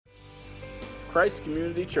Christ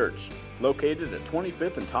Community Church, located at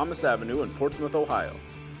 25th and Thomas Avenue in Portsmouth, Ohio.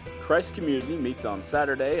 Christ Community meets on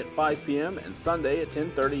Saturday at 5 p.m. and Sunday at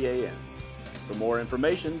 10:30 a.m. For more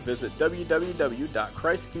information, visit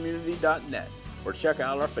www.christcommunity.net or check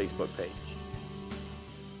out our Facebook page.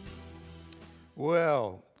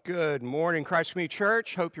 Well, good morning, Christ Community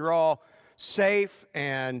Church. Hope you're all safe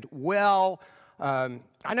and well. I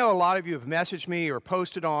know a lot of you have messaged me or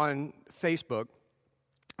posted on Facebook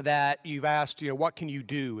that you've asked, what can you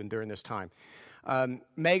do during this time?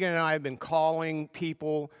 Megan and I have been calling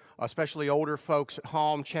people, especially older folks at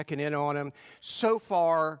home, checking in on them. So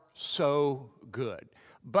far, so good.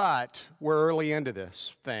 But we're early into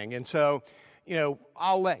this thing. And so,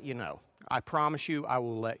 I'll let you know. I promise you, I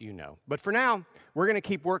will let you know. But for now, we're going to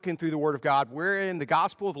keep working through the Word of God. We're in the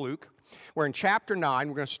Gospel of Luke. We're in chapter 9.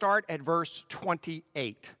 We're going to start at verse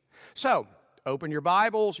 28. So, open your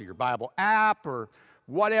Bibles or your Bible app or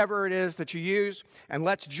whatever it is that you use, and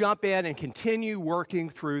let's jump in and continue working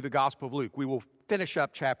through the Gospel of Luke. We will finish up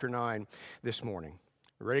chapter 9 this morning.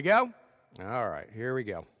 Ready to go? All right, here we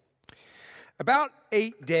go. About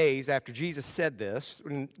 8 days after Jesus said this,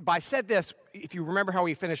 and by said this, if you remember how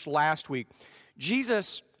we finished last week,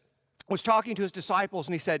 Jesus was talking to his disciples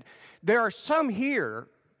and he said, there are some here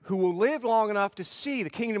who will live long enough to see the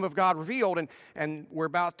kingdom of God revealed, and we're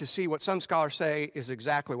about to see what some scholars say is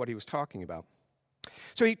exactly what he was talking about.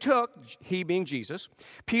 So he took, he being Jesus,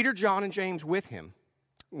 Peter, John, and James with him,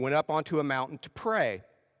 went up onto a mountain to pray.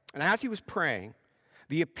 And as he was praying,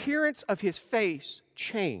 the appearance of his face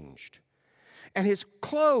changed, and his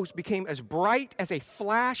clothes became as bright as a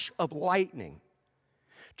flash of lightning.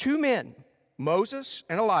 Two men, Moses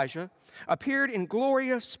and Elijah, appeared in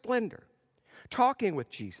glorious splendor, talking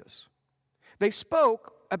with Jesus. They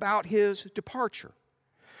spoke about his departure.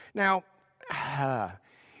 Now,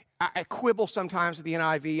 I quibble sometimes with the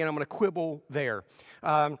NIV, and I'm going to quibble there.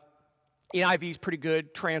 NIV is pretty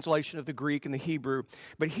good translation of the Greek and the Hebrew.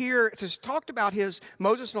 But here it says, talked about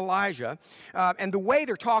Moses and Elijah, and the way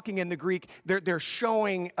they're talking in the Greek, they're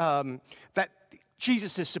showing that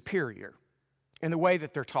Jesus is superior in the way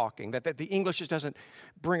that they're talking, that the English just doesn't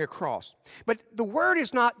bring across. But the word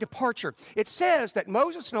is not departure. It says that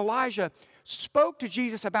Moses and Elijah spoke to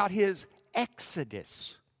Jesus about his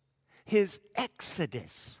exodus. His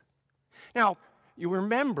exodus. Now, you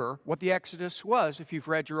remember what the Exodus was if you've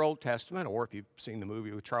read your Old Testament or if you've seen the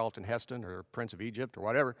movie with Charlton Heston or Prince of Egypt or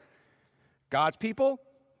whatever. God's people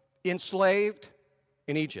enslaved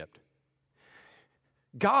in Egypt.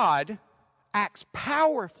 God acts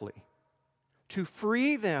powerfully to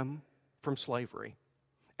free them from slavery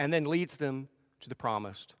and then leads them to the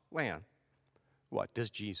promised land. What does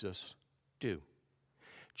Jesus do?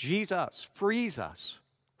 Jesus frees us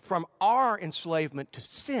from our enslavement to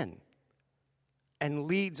sin and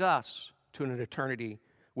leads us to an eternity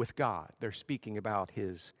with God. They're speaking about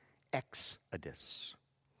his exodus.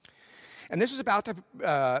 And this was about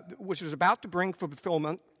to, which was about to bring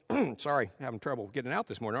fulfillment. Sorry, having trouble getting out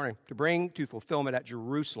this morning, aren't I? To bring to fulfillment at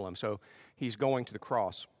Jerusalem. So he's going to the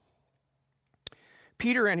cross.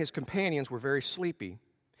 Peter and his companions were very sleepy.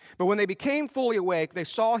 But when they became fully awake, they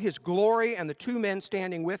saw his glory and the two men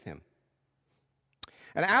standing with him.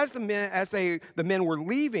 And as the men were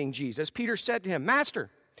leaving Jesus, Peter said to him, Master,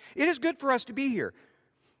 it is good for us to be here.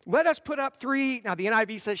 Let us put up three, now the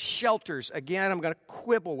NIV says shelters. Again, I'm going to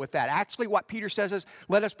quibble with that. Actually, what Peter says is,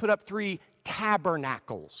 let us put up 3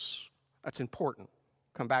 tabernacles. That's important.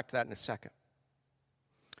 Come back to that in a second.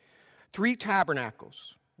 3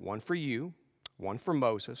 tabernacles, one for you, one for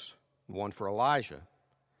Moses, and one for Elijah.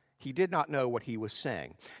 He did not know what he was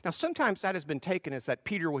saying. Now, sometimes that has been taken as that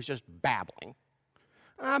Peter was just babbling.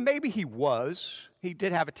 Maybe he was. He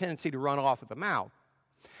did have a tendency to run off at the mouth.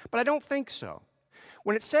 But I don't think so.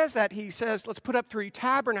 When it says that, he says, let's put up 3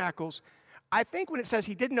 tabernacles, I think when it says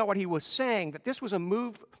he didn't know what he was saying, that this was a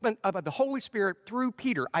movement of the Holy Spirit through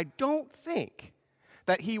Peter. I don't think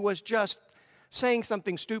that he was just saying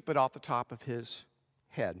something stupid off the top of his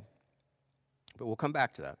head. But we'll come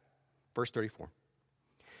back to that. Verse 34.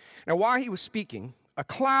 Now, while he was speaking, a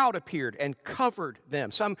cloud appeared and covered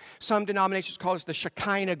them. Some denominations call this the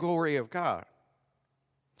Shekinah glory of God.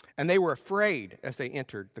 And they were afraid as they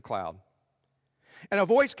entered the cloud. And a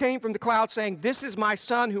voice came from the cloud saying, This is my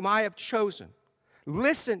son whom I have chosen.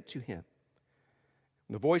 Listen to him.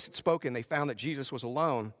 And the voice had spoken. They found that Jesus was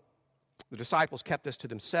alone. The disciples kept this to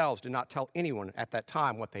themselves, did not tell anyone at that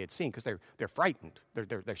time what they had seen, because they're frightened.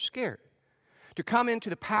 They're scared. To come into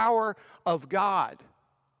the power of God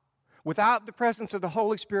without the presence of the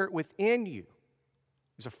Holy Spirit within you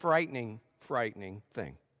is a frightening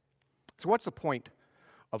thing. So what's the point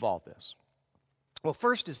of all this? Well,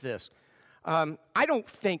 first is this. I don't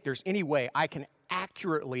think there's any way I can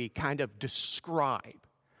accurately kind of describe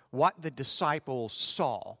what the disciples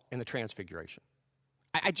saw in the Transfiguration.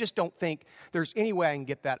 I just don't think there's any way I can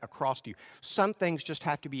get that across to you. Some things just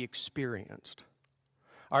have to be experienced.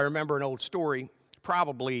 I remember an old story,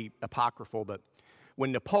 probably apocryphal, but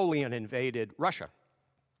when Napoleon invaded Russia,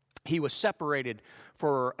 he was separated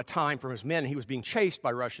for a time from his men. He was being chased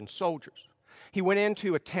by Russian soldiers. He went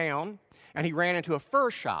into a town, and he ran into a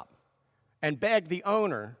fur shop and begged the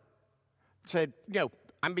owner, said,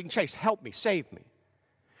 I'm being chased, help me, save me.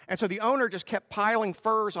 And so the owner just kept piling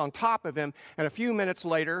furs on top of him, and a few minutes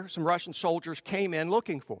later, some Russian soldiers came in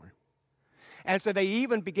looking for him. And so they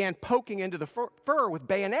even began poking into the fur with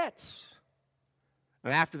bayonets.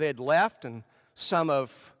 And after they had left and some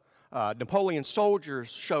of Napoleon's soldiers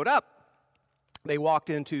showed up, they walked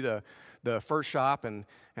into the fur shop and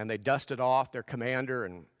they dusted off their commander,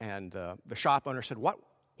 and the shop owner said, What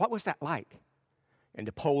was that like? And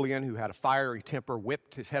Napoleon, who had a fiery temper,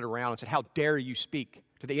 whipped his head around and said, How dare you speak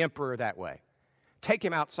to the emperor that way? Take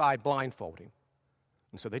him outside, blindfold him.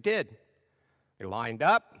 And so they did. They lined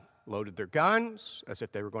up, loaded their guns as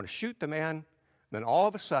if they were going to shoot the man. And then all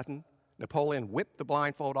of a sudden, Napoleon whipped the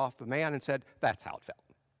blindfold off the man and said, That's how it felt.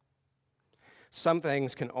 Some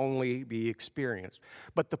things can only be experienced.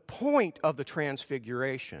 But the point of the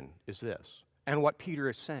Transfiguration is this, and what Peter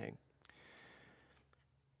is saying.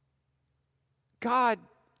 God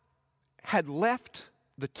had left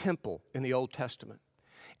the temple in the Old Testament,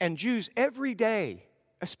 and Jews every day,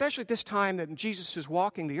 especially at this time that Jesus is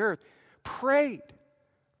walking the earth, prayed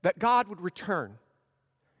that God would return.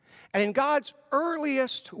 And in God's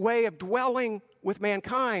earliest way of dwelling with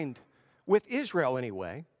mankind, with Israel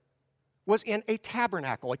anyway, was in a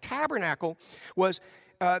tabernacle. A tabernacle was,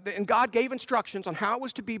 and God gave instructions on how it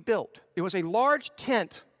was to be built. It was a large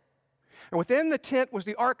tent, and within the tent was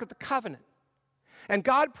the Ark of the Covenant. And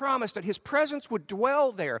God promised that His presence would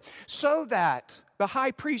dwell there so that the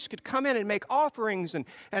high priest could come in and make offerings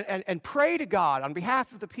and pray to God on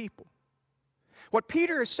behalf of the people. What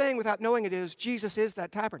Peter is saying without knowing it is, Jesus is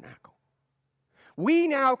that tabernacle. We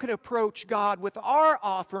now can approach God with our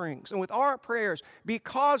offerings and with our prayers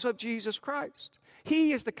because of Jesus Christ.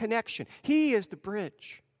 He is the connection. He is the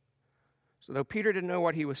bridge. So though Peter didn't know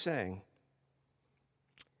what he was saying,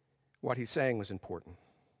 what he's saying was important.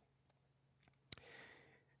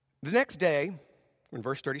 The next day, in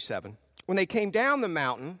verse 37, when they came down the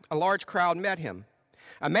mountain, a large crowd met him.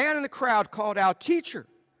 A man in the crowd called out, Teacher,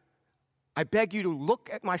 I beg you to look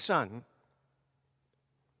at my son,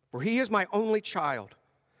 for he is my only child.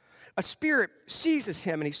 A spirit seizes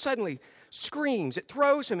him, and he suddenly screams. It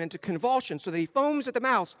throws him into convulsions so that he foams at the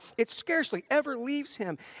mouth. It scarcely ever leaves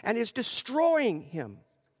him and is destroying him.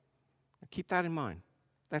 Now keep that in mind.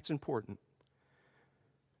 That's important.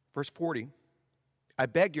 Verse 40. I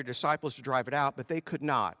begged your disciples to drive it out, but they could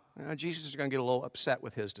not. Now, Jesus is going to get a little upset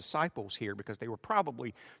with his disciples here because they were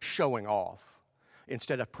probably showing off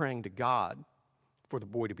instead of praying to God for the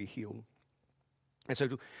boy to be healed. And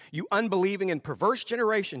so, you unbelieving and perverse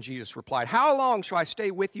generation, Jesus replied, how long shall I stay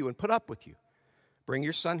with you and put up with you? Bring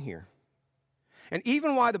your son here. And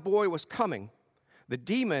even while the boy was coming, the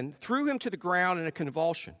demon threw him to the ground in a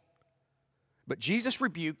convulsion. But Jesus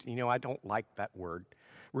rebuked, I don't like that word,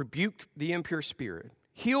 rebuked the impure spirit,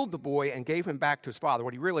 healed the boy, and gave him back to his father.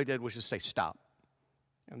 What he really did was just say, stop.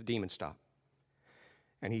 And the demon stopped.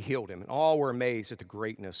 And he healed him. And all were amazed at the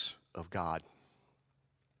greatness of God.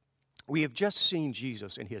 We have just seen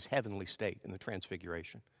Jesus in his heavenly state in the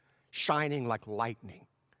Transfiguration, shining like lightning.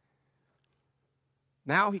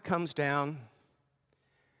 Now he comes down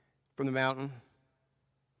from the mountain,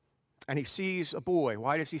 and he sees a boy.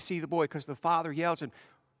 Why does he see the boy? Because the father yells at him,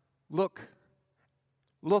 look,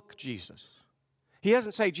 Jesus. He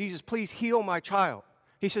doesn't say, Jesus, please heal my child.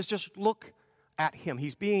 He says, just look at him.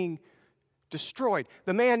 He's being destroyed.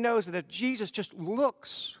 The man knows that if Jesus just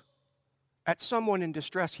looks at someone in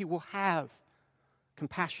distress, he will have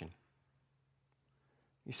compassion.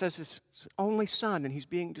 He says his only son, and he's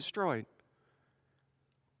being destroyed.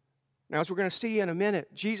 Now, as we're going to see in a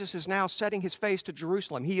minute, Jesus is now setting his face to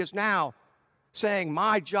Jerusalem. He is now saying,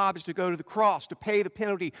 my job is to go to the cross, to pay the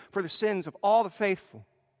penalty for the sins of all the faithful.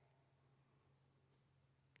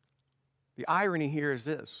 The irony here is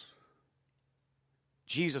this.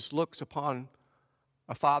 Jesus looks upon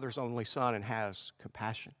a father's only son and has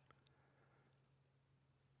compassion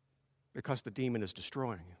because the demon is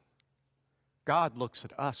destroying him. God looks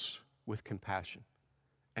at us with compassion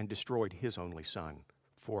and destroyed his only son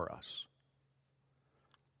for us.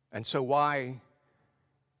 And so why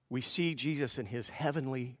we see Jesus in his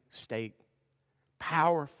heavenly state,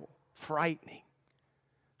 powerful, frightening.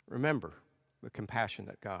 Remember, the compassion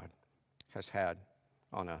that God has had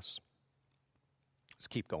on us. Let's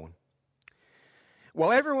keep going.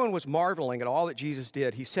 While everyone was marveling at all that Jesus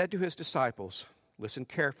did, he said to his disciples, listen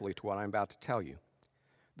carefully to what I'm about to tell you.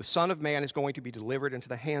 The Son of Man is going to be delivered into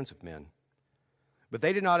the hands of men. But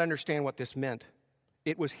they did not understand what this meant.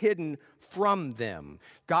 It was hidden from them.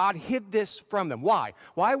 God hid this from them. Why?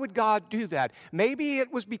 Why would God do that? Maybe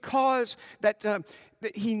it was because that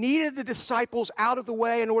he needed the disciples out of the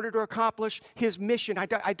way in order to accomplish his mission.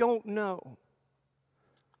 I don't know.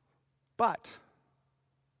 But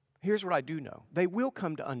here's what I do know. They will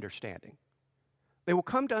come to understanding. They will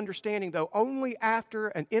come to understanding, though, only after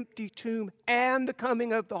an empty tomb and the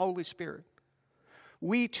coming of the Holy Spirit.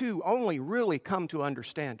 We, too, only really come to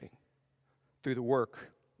understanding through the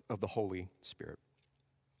work of the Holy Spirit.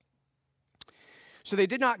 So they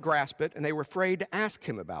did not grasp it, and they were afraid to ask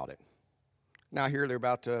him about it. Now here they're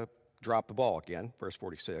about to drop the ball again, verse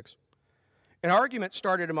 46. An argument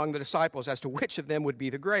started among the disciples as to which of them would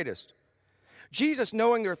be the greatest. Jesus,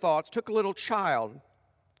 knowing their thoughts, took a little child,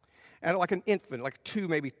 and like an infant, like 2,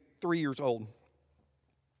 maybe 3 years old,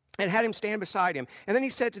 and had him stand beside him. And then he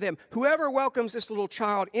said to them, whoever welcomes this little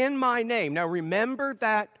child in my name. Now remember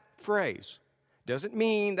that phrase. Doesn't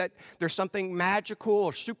mean that there's something magical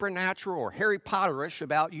or supernatural or Harry Potterish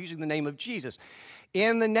about using the name of Jesus.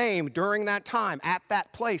 In the name, during that time, at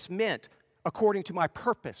that place, meant according to my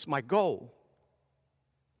purpose, my goal.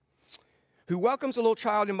 Who welcomes a little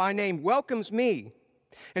child in my name welcomes me.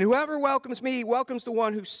 And whoever welcomes me welcomes the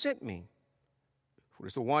one who sent me. For it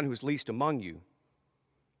is the one who is least among you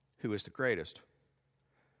who is the greatest.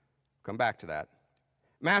 Come back to that.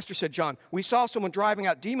 Master, said John, we saw someone driving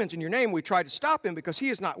out demons in your name. We tried to stop him because he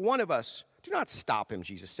is not one of us. Do not stop him,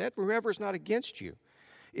 Jesus said, for whoever is not against you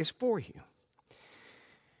is for you.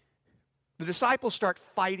 The disciples start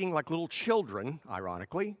fighting like little children,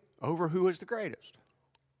 ironically, over who is the greatest.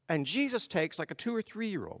 And Jesus takes like a 2 or 3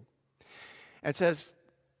 year old and says,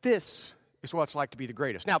 this is what it's like to be the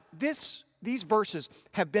greatest. Now, these verses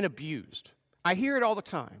have been abused. I hear it all the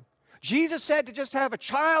time. Jesus said to just have a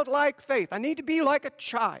childlike faith. I need to be like a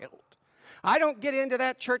child. I don't get into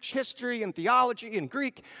that church history and theology and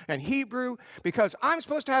Greek and Hebrew because I'm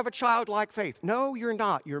supposed to have a childlike faith. No, you're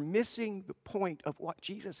not. You're missing the point of what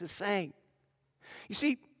Jesus is saying. You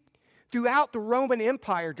see, throughout the Roman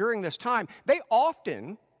Empire during this time, they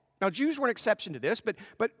often, now Jews were an exception to this, but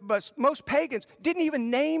most pagans didn't even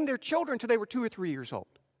name their children until they were 2 or 3 years old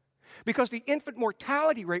because the infant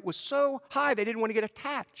mortality rate was so high they didn't want to get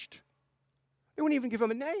attached. They wouldn't even give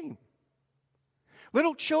them a name.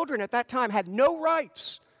 Little children at that time had no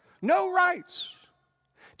rights. No rights.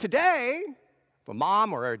 Today, if a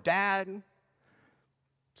mom or a dad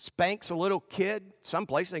spanks a little kid, some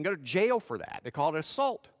places they can go to jail for that. They call it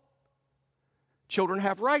assault. Children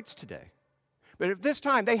have rights today. But at this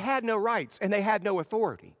time, they had no rights and they had no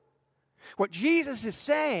authority. What Jesus is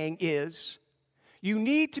saying is, you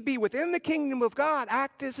need to be within the kingdom of God,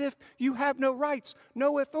 act as if you have no rights,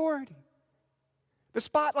 no authority. The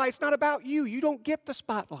spotlight's not about you. You don't get the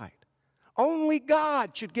spotlight. Only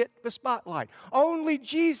God should get the spotlight. Only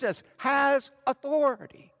Jesus has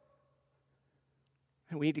authority.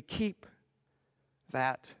 And we need to keep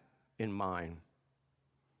that in mind.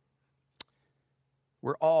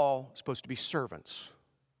 We're all supposed to be servants.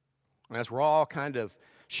 And as we're all kind of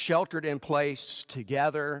sheltered in place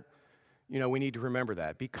together, we need to remember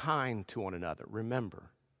that. Be kind to one another. Remember,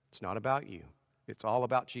 it's not about you. It's all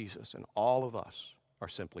about Jesus, and all of us are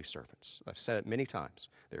simply servants. I've said it many times.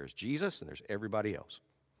 There's Jesus and there's everybody else.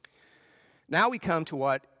 Now we come to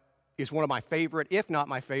what is one of my favorite, if not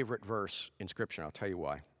my favorite verse in Scripture. I'll tell you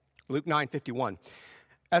why. Luke 9:51.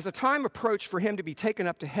 As the time approached for him to be taken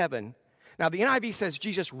up to heaven, now the NIV says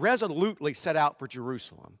Jesus resolutely set out for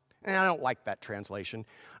Jerusalem. And I don't like that translation.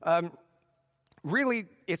 Really,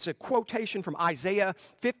 it's a quotation from Isaiah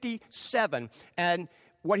 57. And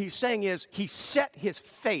what he's saying is he set his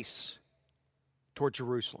face toward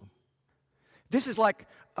Jerusalem. This is like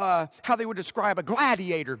how they would describe a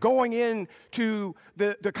gladiator going into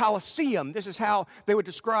the Colosseum. This is how they would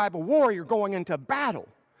describe a warrior going into battle.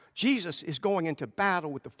 Jesus is going into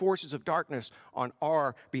battle with the forces of darkness on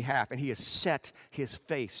our behalf, and he has set his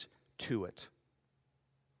face to it.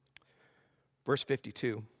 Verse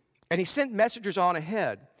 52. And he sent messengers on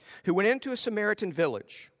ahead who went into a Samaritan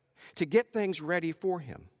village to get things ready for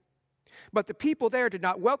him. But the people there did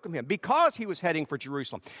not welcome him because he was heading for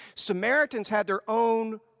Jerusalem. Samaritans had their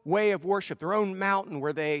own way of worship, their own mountain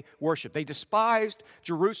where they worshiped. They despised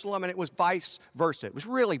Jerusalem, and it was vice versa. It was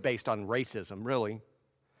really based on racism, really.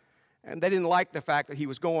 And they didn't like the fact that he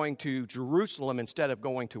was going to Jerusalem instead of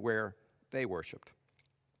going to where they worshiped.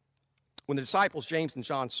 When the disciples, James and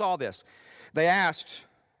John, saw this, they asked,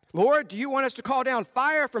 "Lord, do you want us to call down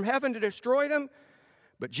fire from heaven to destroy them?"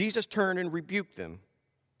 But Jesus turned and rebuked them.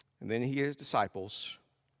 And then he and his disciples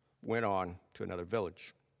went on to another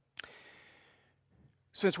village.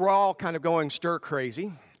 Since we're all kind of going stir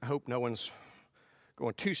crazy, I hope no one's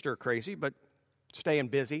going too stir crazy, but staying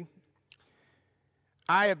busy,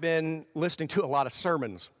 I have been listening to a lot of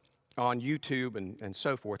sermons on YouTube and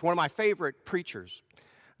so forth. One of my favorite preachers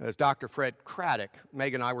is Dr. Fred Craddock.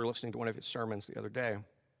 Megan and I were listening to one of his sermons the other day.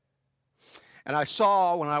 And I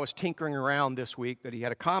saw when I was tinkering around this week that he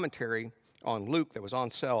had a commentary on Luke that was on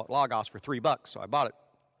sale at Logos for $3, so I bought it.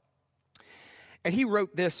 And he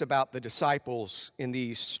wrote this about the disciples in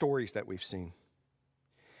these stories that we've seen.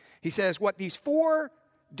 He says, what these 4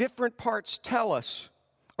 different parts tell us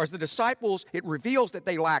are the disciples, it reveals that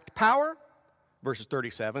they lacked power, verses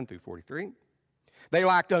 37 through 43. They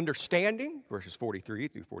lacked understanding, verses 43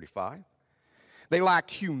 through 45. They lacked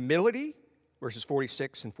humility, verses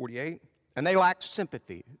 46 and 48. And they lacked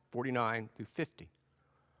sympathy, 49 through 50.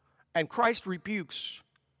 And Christ rebukes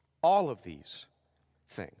all of these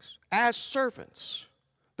things. As servants,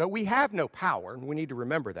 though we have no power, and we need to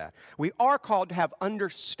remember that, we are called to have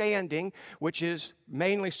understanding, which is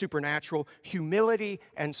mainly supernatural, humility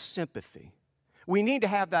and sympathy. We need to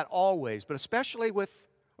have that always, but especially with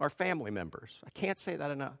our family members. I can't say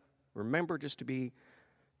that enough. Remember just to be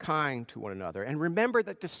kind to one another. And remember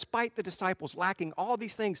that despite the disciples lacking all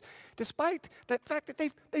these things, despite the fact that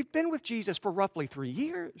they've been with Jesus for roughly 3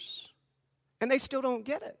 years, and they still don't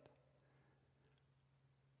get it.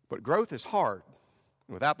 But growth is hard.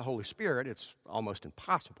 Without the Holy Spirit, it's almost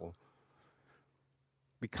impossible.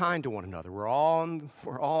 Be kind to one another. We're all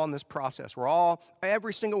in this process.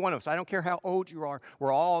 Every single one of us, I don't care how old you are,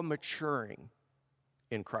 we're all maturing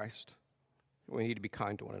in Christ. We need to be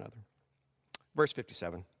kind to one another. Verse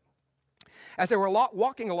 57. As they were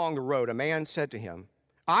walking along the road, a man said to him,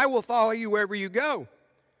 "I will follow you wherever you go."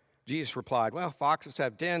 Jesus replied, "Well, foxes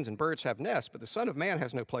have dens and birds have nests, but the Son of Man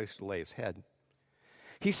has no place to lay his head."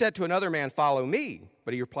 He said to another man, "Follow me."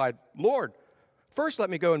 But he replied, "Lord, first let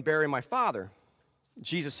me go and bury my father."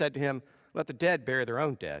 Jesus said to him, "Let the dead bury their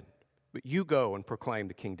own dead, but you go and proclaim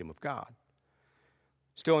the kingdom of God."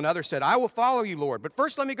 Still another said, "I will follow you, Lord, but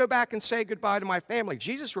first let me go back and say goodbye to my family."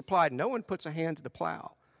 Jesus replied, "No one puts a hand to the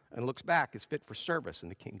plow and looks back is fit for service in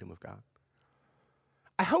the kingdom of God."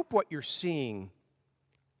 I hope what you're seeing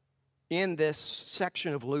in this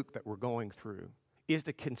section of Luke that we're going through is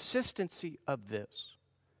the consistency of this.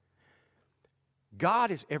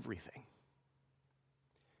 God is everything.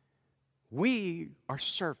 We are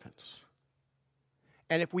servants.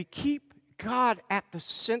 And if we keep God at the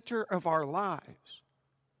center of our lives,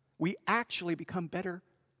 we actually become better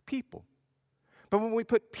people. But when we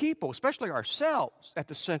put people, especially ourselves, at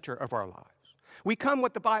the center of our lives, we become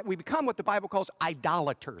what the Bible calls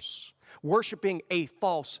idolaters, worshiping a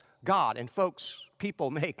false god. And folks,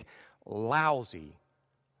 people make lousy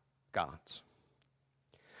gods.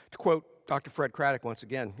 To quote Dr. Fred Craddock once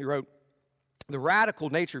again, he wrote, "The radical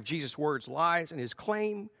nature of Jesus' words lies in his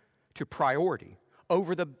claim to priority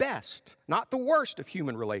over the best, not the worst, of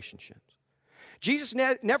human relationships. Jesus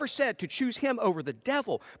never said to choose him over the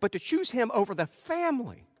devil, but to choose him over the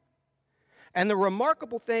family. And the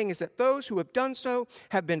remarkable thing is that those who have done so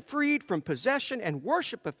have been freed from possession and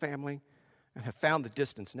worship of family and have found the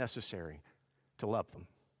distance necessary to love them."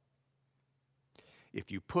 If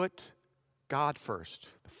you put God first,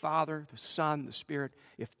 the Father, the Son, the Spirit,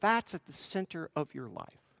 if that's at the center of your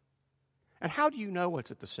life. And how do you know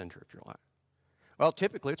what's at the center of your life? Well,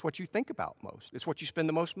 typically it's what you think about most. It's what you spend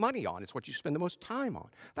the most money on. It's what you spend the most time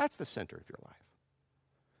on. That's the center of your life.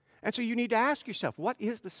 And so you need to ask yourself, what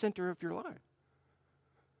is the center of your life?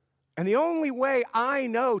 And the only way I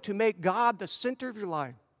know to make God the center of your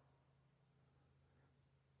life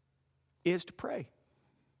is to pray.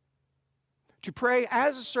 To pray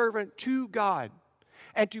as a servant to God,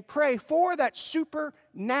 and to pray for that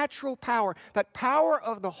supernatural power, that power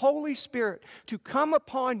of the Holy Spirit to come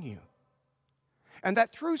upon you, and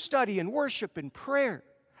that through study and worship and prayer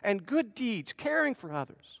and good deeds, caring for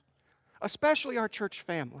others, especially our church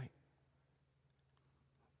family,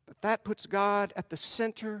 that puts God at the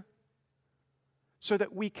center so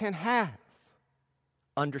that we can have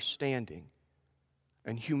understanding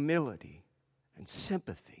and humility and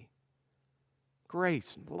sympathy,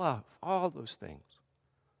 grace and love, all those things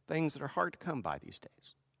that are hard to come by these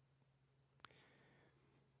days.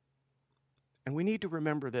 And we need to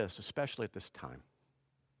remember this, especially at this time.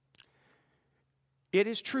 It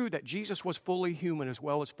is true that Jesus was fully human as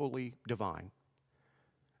well as fully divine.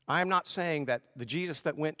 I am not saying that the Jesus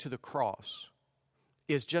that went to the cross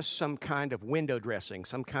is just some kind of window dressing,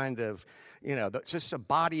 some kind of, it's just a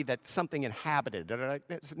body that something inhabited.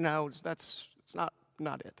 No, it's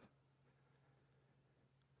not it.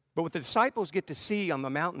 But what the disciples get to see on the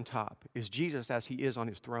mountaintop is Jesus as he is on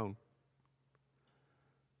his throne.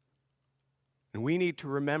 And we need to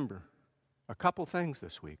remember a couple things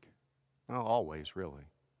this week. Well, always, really.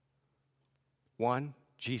 One,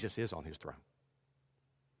 Jesus is on his throne.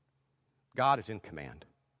 God is in command.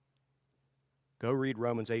 Go read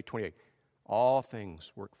Romans 8:28. All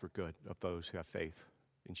things work for good of those who have faith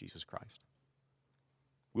in Jesus Christ.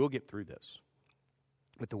 We'll get through this.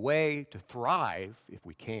 But the way to thrive, if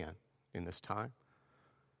we can, in this time,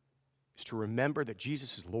 is to remember that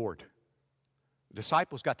Jesus is Lord. The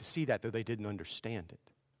disciples got to see that, though they didn't understand it.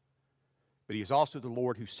 But he is also the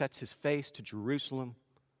Lord who sets his face to Jerusalem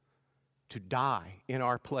to die in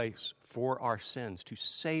our place for our sins, to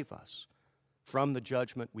save us from the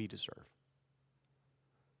judgment we deserve.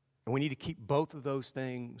 And we need to keep both of those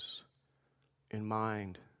things in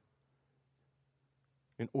mind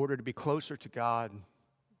in order to be closer to God,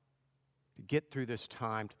 to get through this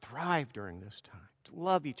time, to thrive during this time, to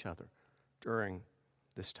love each other during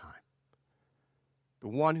this time. The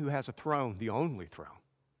one who has a throne, the only throne,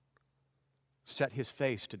 set his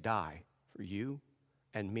face to die for you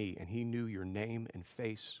and me, and he knew your name and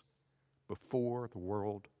face before the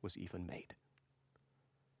world was even made.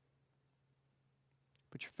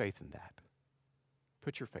 Put your faith in that.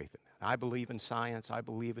 Put your faith in that. I believe in science. I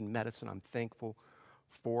believe in medicine. I'm thankful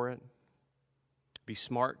for it. Be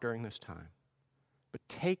smart during this time. But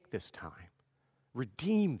take this time.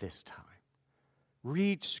 Redeem this time.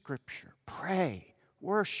 Read Scripture. Pray.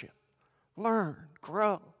 Worship. Learn.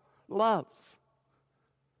 Grow. Love.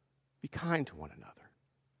 Be kind to one another.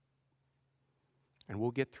 And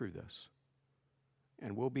we'll get through this.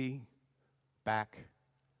 And we'll be back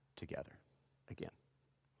together again.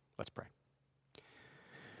 Let's pray.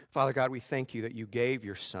 Father God, we thank you that you gave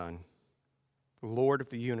your Son, the Lord of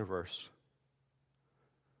the universe,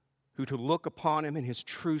 who to look upon him in his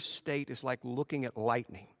true state is like looking at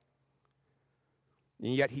lightning.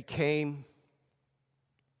 And yet he came,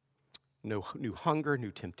 no new hunger,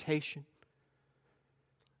 new temptation,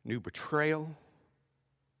 new betrayal,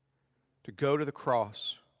 to go to the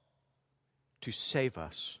cross to save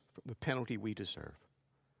us from the penalty we deserve.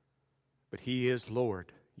 But he is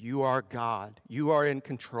Lord. You are God. You are in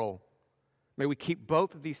control. May we keep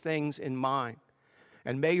both of these things in mind.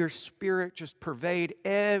 And may your Spirit just pervade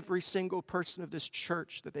every single person of this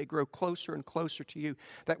church, that they grow closer and closer to you,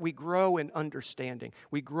 that we grow in understanding,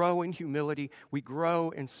 we grow in humility, we grow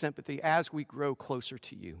in sympathy as we grow closer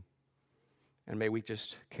to you. And may we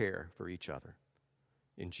just care for each other.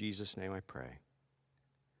 In Jesus' name I pray.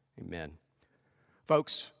 Amen.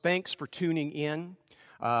 Folks, thanks for tuning in.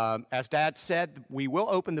 As Dad said, we will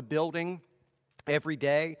open the building every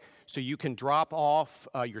day, so you can drop off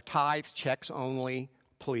your tithes, checks only,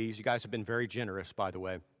 please. You guys have been very generous, by the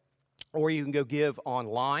way. Or you can go give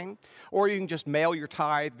online, or you can just mail your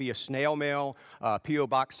tithe via snail mail, P.O.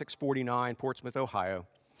 Box 649, Portsmouth, Ohio.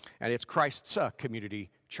 And it's Christ's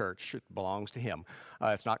Community Church. It belongs to him.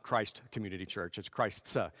 It's not Christ Community Church. It's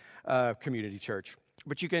Christ's Community Church.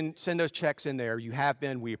 But you can send those checks in there. You have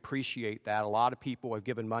been. We appreciate that. A lot of people have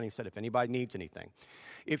given money and said, if anybody needs anything.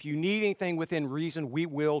 If you need anything within reason, we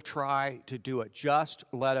will try to do it. Just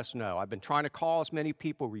let us know. I've been trying to call as many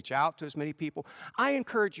people, reach out to as many people. I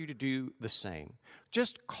encourage you to do the same.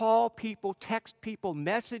 Just call people, text people,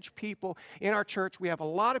 message people. In our church, we have a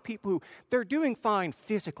lot of people who, they're doing fine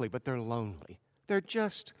physically, but they're lonely. They're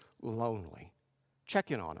just lonely. Check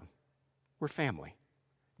in on them. We're family.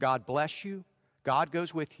 God bless you. God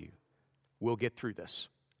goes with you. We'll get through this.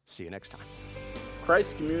 See you next time.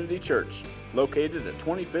 Christ Community Church, located at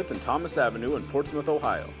 25th and Thomas Avenue in Portsmouth,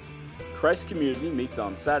 Ohio. Christ Community meets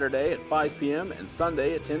on Saturday at 5 p.m. and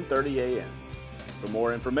Sunday at 10:30 a.m. For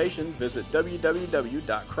more information, visit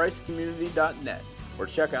www.christcommunity.net or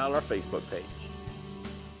check out our Facebook page.